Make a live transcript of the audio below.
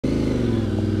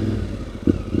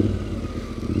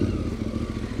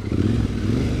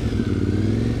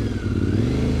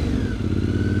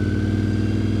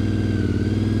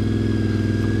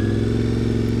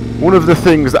one of the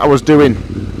things that I was doing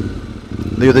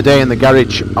the other day in the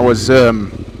garage,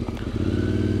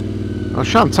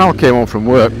 Chantal came home from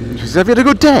work. She said, "Have you had a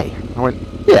good day?" I went,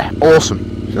 "Yeah,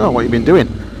 awesome." She said, "Oh, what have you been doing?"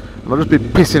 And I'll just be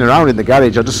pissing around in the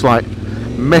garage. I just like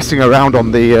messing around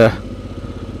on the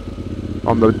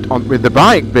with the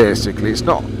bike. Basically, it's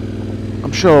not.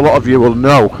 I'm sure a lot of you will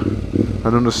know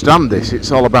and understand this. It's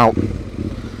all about,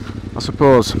 I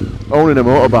suppose, owning a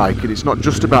motorbike, and it's not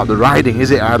just about the riding,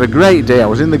 is it? I had a great day. I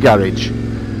was in the garage,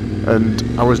 and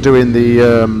I was doing the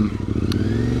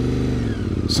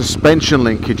suspension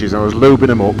linkages. I was lubing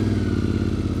them up,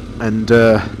 and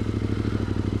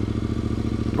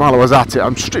while I was at it,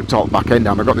 I'm stripped all the back end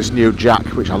down. I got this new jack,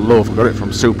 which I love. I got it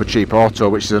from Super Cheap Auto,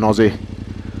 which is an Aussie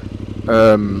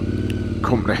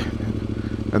company,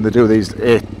 and they do these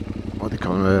what do they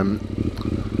call them?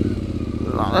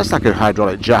 That's like a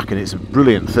hydraulic jack, and it's a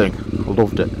brilliant thing. I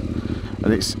loved it,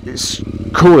 and it's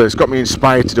cool. It's got me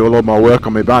inspired to do a lot more work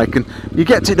on my bike, and you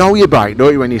get to know your bike,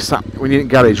 don't you, when you're in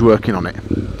garage working on it.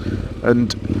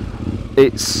 And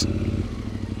it's,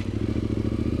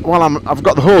 well, I've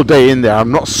got the whole day in there.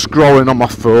 I'm not scrolling on my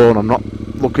phone. I'm not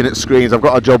looking at screens. I've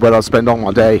got a job where I spend all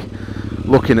my day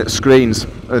looking at screens,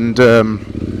 and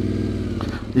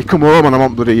you come home and I'm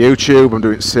on bloody YouTube. I'm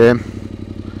doing the same,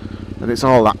 and it's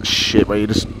all that shit where you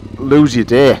just lose your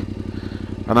day.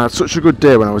 And I had such a good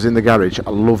day when I was in the garage. I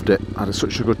loved it. I had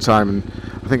such a good time, and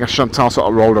I think Chantal sort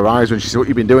of rolled her eyes when she said, "What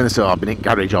you been doing?" I said, "Oh, I've been in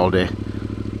garage all day."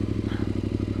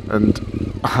 And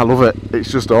I love it.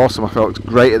 It's just awesome. I felt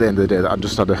great at the end of the day that I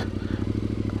just had a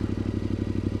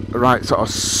right sort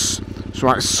of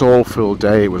right soulful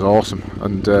day. It was awesome,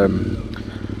 and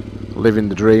living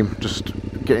the dream, just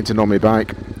getting to know my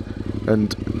bike.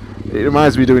 And it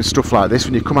reminds me of doing stuff like this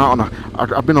when you come out on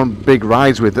I've been on big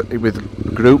rides with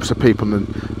groups of people, and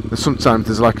sometimes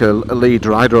there's like a lead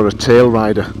rider or a tail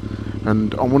rider.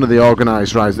 And on one of the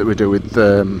organised rides that we do with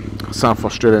South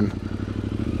Australian,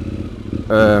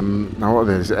 now what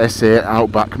are these? SA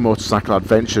Outback Motorcycle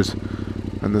Adventures,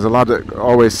 and there's a lad that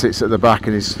always sits at the back,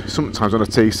 and he's sometimes on a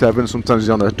T7, sometimes he's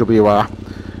on a WR,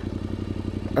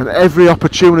 and every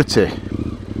opportunity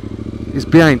he's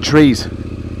behind trees,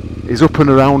 he's up and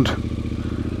around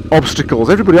obstacles.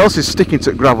 Everybody else is sticking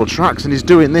to gravel tracks, and he's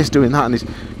doing this, doing that, and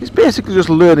he's basically just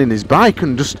learning his bike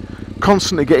and just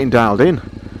constantly getting dialed in.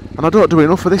 And I don't do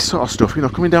enough of this sort of stuff, you know,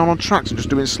 coming down on tracks and just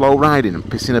doing slow riding and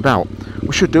pissing about.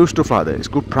 We should do stuff like that. It's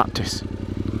good practice,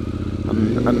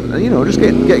 and you know, just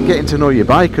getting to know your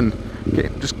bike and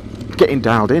just getting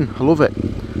dialed in. I love it.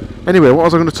 Anyway, what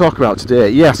was I going to talk about today?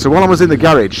 Yeah, so while I was in the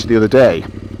garage the other day,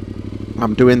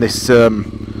 I'm doing this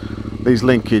these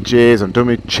linkages. I'm doing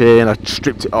my chain. I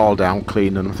stripped it all down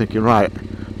clean, and I'm thinking, right,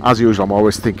 as usual, I'm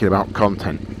always thinking about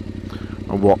content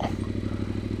and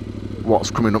what's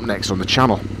coming up next on the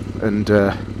channel. And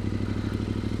I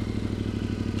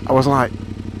was like,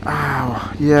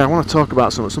 oh yeah, I want to talk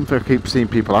about something I keep seeing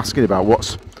people asking about.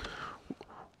 What's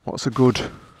a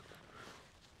good,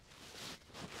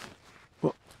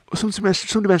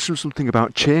 somebody mentioned something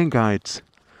about chain guides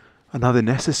and how they're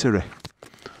necessary,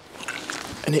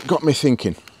 and it got me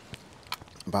thinking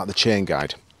about the chain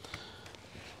guide,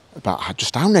 about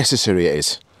just how necessary it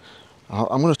is.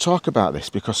 I'm going to talk about this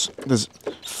because there's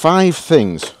 5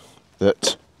 things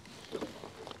that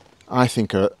I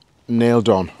think are nailed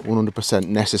on 100%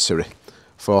 necessary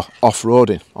for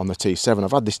off-roading on the T7.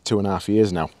 I've had this 2.5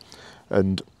 years now,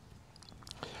 and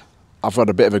I've had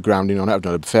a bit of a grounding on it. I've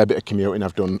done a fair bit of commuting.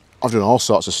 I've done all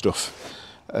sorts of stuff,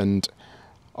 and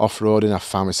off-roading, I've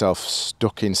found myself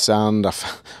stuck in sand. I've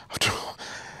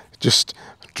just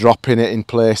dropping it in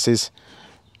places,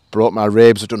 broke my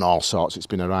ribs. I've done all sorts. It's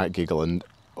been a right giggle, and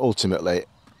ultimately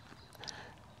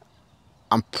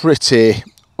I'm pretty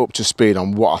up to speed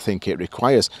on what I think it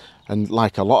requires. And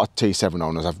like a lot of T7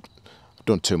 owners, I've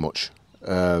done too much,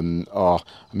 or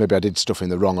maybe I did stuff in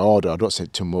the wrong order. I don't say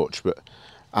too much, but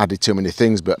I did too many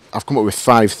things. But I've come up with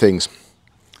 5 things.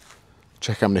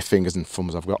 Check how many fingers and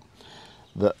thumbs I've got,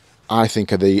 that I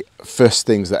think are the first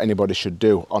things that anybody should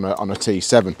do on a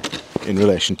T7 in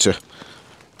relation to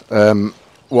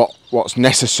what's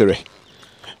necessary.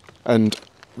 And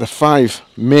the 5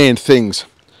 main things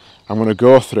I'm going to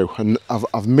go through, and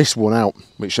I've missed one out,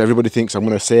 which everybody thinks I'm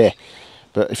going to say.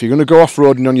 But if you're going to go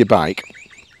off-roading on your bike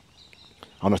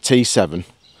on a T7,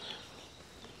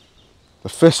 the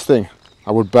first thing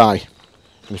I would buy,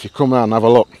 and if you come around and have a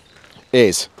look,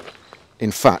 is,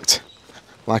 in fact,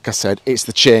 like I said, it's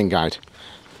the chain guide.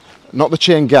 Not the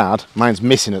chain guard. Mine's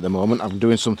missing at the moment. I'm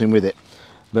doing something with it.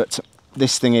 But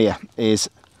this thing here is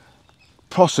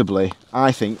possibly,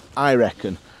 I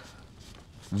reckon,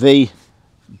 the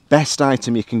best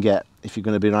item you can get if you're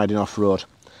going to be riding off-road.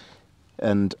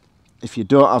 And if you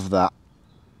don't have that,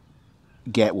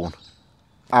 get one.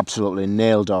 Absolutely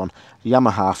nailed on.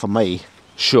 Yamaha, for me,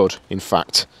 should, in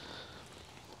fact,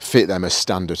 fit them as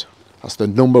standard. That's the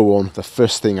number one, the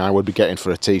first thing I would be getting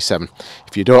for a T7.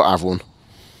 If you don't have one,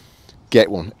 get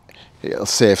one. It'll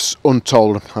save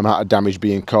untold amount of damage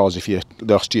being caused if you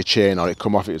lost your chain or it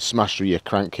come off, it smash through your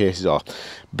crankcases or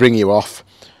bring you off.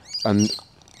 And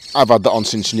I've had that on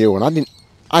since new, and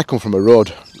I come from a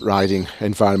road riding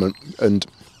environment, and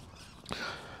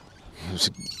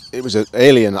it was an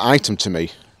alien item to me.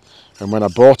 And when I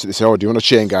bought it, they said, "Oh, do you want a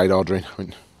chain guide ordering?" I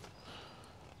went,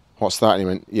 "What's that?" And he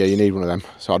went, "Yeah, you need one of them."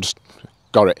 So I just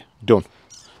got it, done.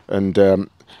 And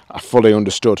I fully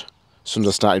understood as soon as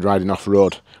I started riding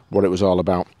off-road what it was all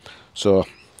about. So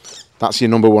that's your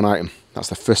number one item. That's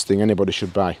the first thing anybody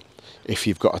should buy if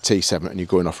you've got a T7 and you're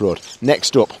going off-road.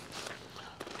 Next up,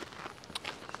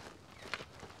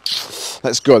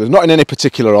 let's go. There's not in any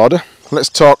particular order. Let's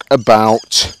talk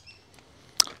about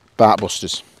bark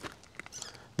busters.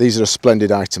 These are a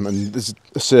splendid item, and there's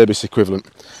a service equivalent.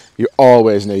 You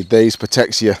always need these.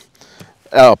 Protects you.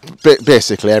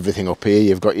 Basically everything up here.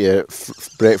 You've got your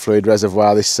brake fluid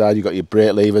reservoir this side. You've got your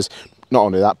brake levers. Not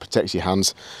only that, protects your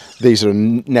hands. These are a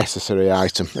necessary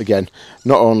item. Again,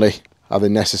 not only are they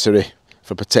necessary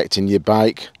for protecting your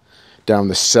bike down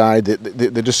the side,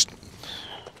 they just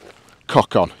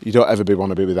cock on. You don't ever want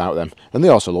to be without them. And they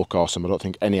also look awesome. I don't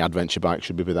think any adventure bike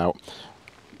should be without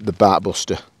the bark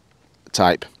buster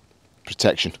type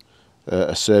protection.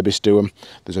 A service do them.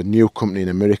 There's a new company in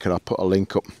America, I'll put a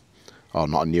link up. Oh,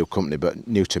 not a new company, but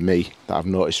new to me, that I've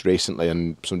noticed recently,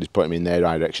 and somebody's pointing me in their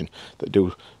direction, that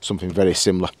do something very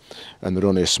similar, and they're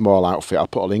only a small outfit. I'll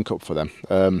put a link up for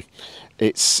them.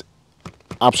 It's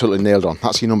absolutely nailed on.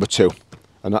 That's your number two,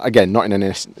 and again, not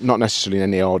necessarily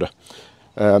in any order.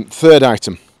 Third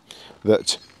item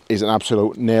that is an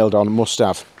absolute nailed on must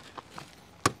have: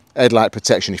 headlight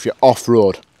protection. If you're off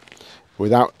road,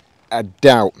 without a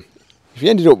doubt, if you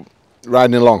ended up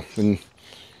riding along and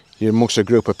you're amongst a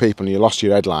group of people and you lost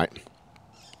your headlight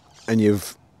and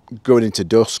you've going into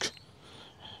dusk,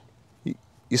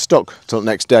 you're stuck till the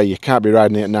next day. You can't be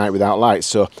riding it at night without lights.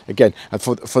 So again, and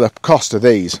for the cost of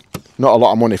these, not a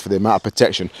lot of money for the amount of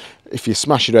protection. If you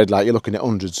smash your headlight, you're looking at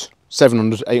hundreds,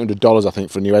 $700, $800 I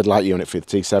think for a new headlight unit for the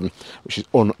T7, which is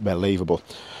unbelievable.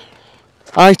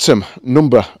 Item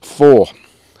number 4,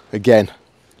 again,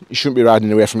 you shouldn't be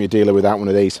riding away from your dealer without one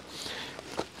of these.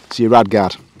 It's your rad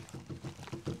guard.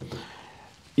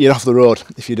 You're off the road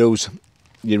if you lose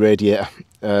your radiator.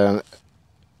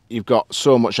 You've got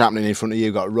so much happening in front of you.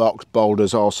 You've got rocks,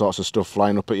 boulders, all sorts of stuff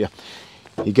flying up at you.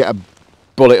 You get a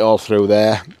bullet all through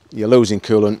there. You're losing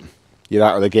coolant. You're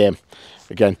out of the game.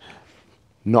 Again,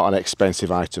 not an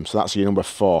expensive item. So that's your number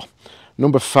 4.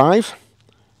 Number 5,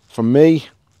 for me,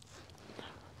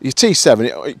 your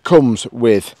T7, it comes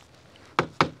with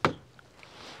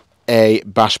a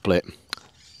bash plate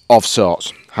of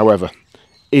sorts. However,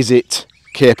 is it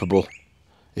capable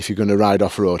if you're going to ride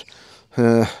off-road?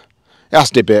 That's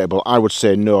debatable. I would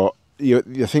say no.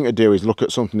 The thing to do is look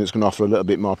at something that's going to offer a little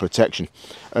bit more protection,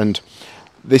 and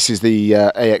this is the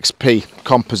AXP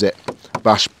composite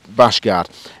bash guard,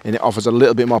 and it offers a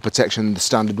little bit more protection than the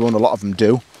standard one. A lot of them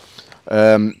do.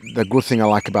 The good thing I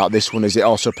like about this one is it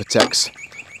also protects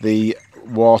the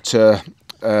water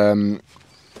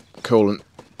coolant,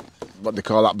 what they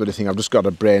call that bloody thing. I've just got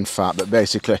a brain fart, but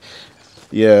basically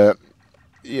your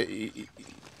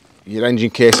engine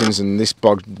casings and this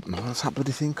what's that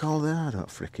bloody thing called there? I don't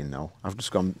freaking know. I've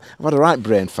had a right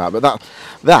brain fart, but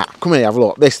come here, have a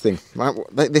look. This thing, right?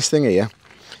 This thing here,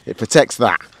 it protects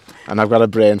that, and I've got a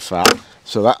brain fart.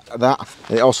 So that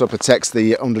it also protects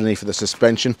the underneath of the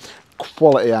suspension.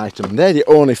 Quality item. They're the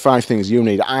only 5 things you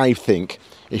need, I think,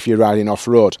 if you're riding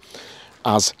off-road,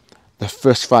 as the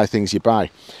first 5 things you buy.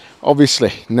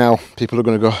 Obviously, now people are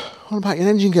going to go, what about your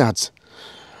engine guards?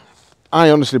 I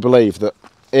honestly believe that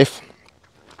if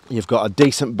you've got a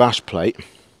decent bash plate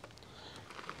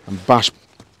and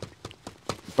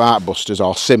bark busters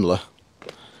or similar,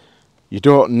 you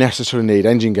don't necessarily need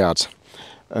engine guards,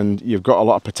 and you've got a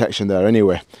lot of protection there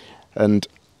anyway. And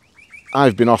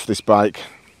I've been off this bike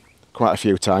quite a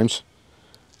few times,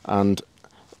 and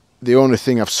the only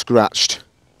thing I've scratched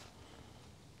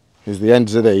is the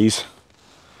ends of these,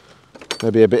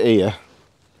 maybe a bit here,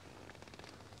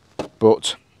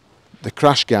 but the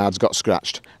crash guards got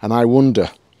scratched, and I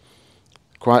wonder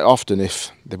quite often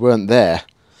if they weren't there,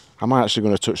 am I actually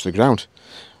going to touch the ground?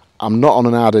 I'm not on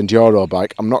an hard enduro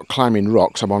bike, I'm not climbing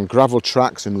rocks, I'm on gravel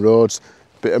tracks and roads,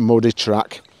 bit of muddy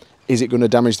track. Is it going to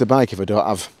damage the bike if I don't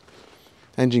have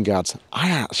engine guards? I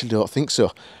actually don't think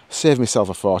so. Saved myself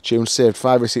a fortune, saved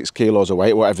 5 or 6 kilos of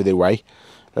weight, whatever they weigh,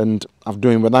 and I'm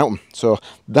doing without them. So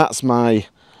that's my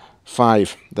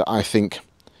 5 that I think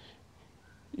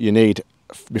you need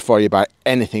before you buy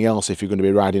anything else if you're going to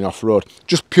be riding off-road,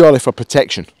 just purely for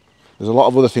protection. There's a lot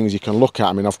of other things you can look at.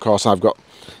 I mean, of course, I've got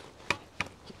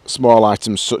small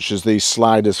items such as these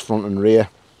sliders front and rear,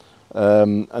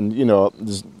 and you know,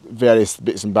 there's various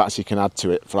bits and bats you can add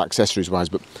to it for accessories wise,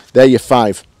 but they're your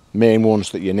 5 main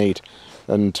ones that you need,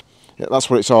 and that's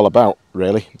what it's all about,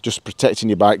 really, just protecting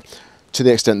your bike to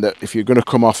the extent that if you're going to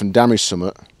come off and damage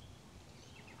something,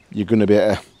 you're going to be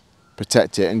able to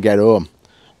protect it and get home.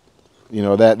 You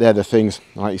know, they're the things,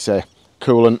 like you say,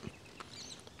 coolant,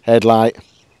 headlight,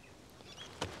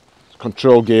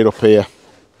 control gear up here,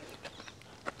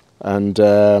 and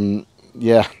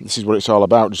yeah, this is what it's all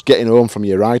about, just getting home from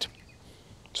your ride.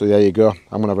 So there you go.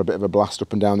 I'm going to have a bit of a blast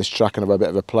up and down this track and have a bit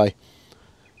of a play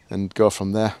and go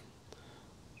from there.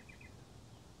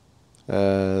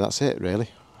 That's it, really.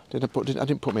 I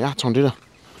didn't put my hat on, did I?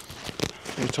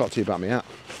 Let me talk to you about my hat.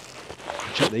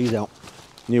 Check these out.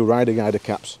 New Rider Guider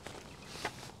caps.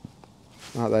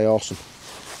 Aren't they awesome?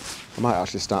 I might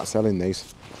actually start selling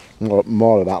these.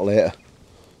 More of that later,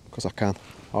 because I can.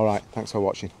 Alright, thanks for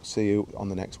watching. See you on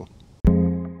the next one.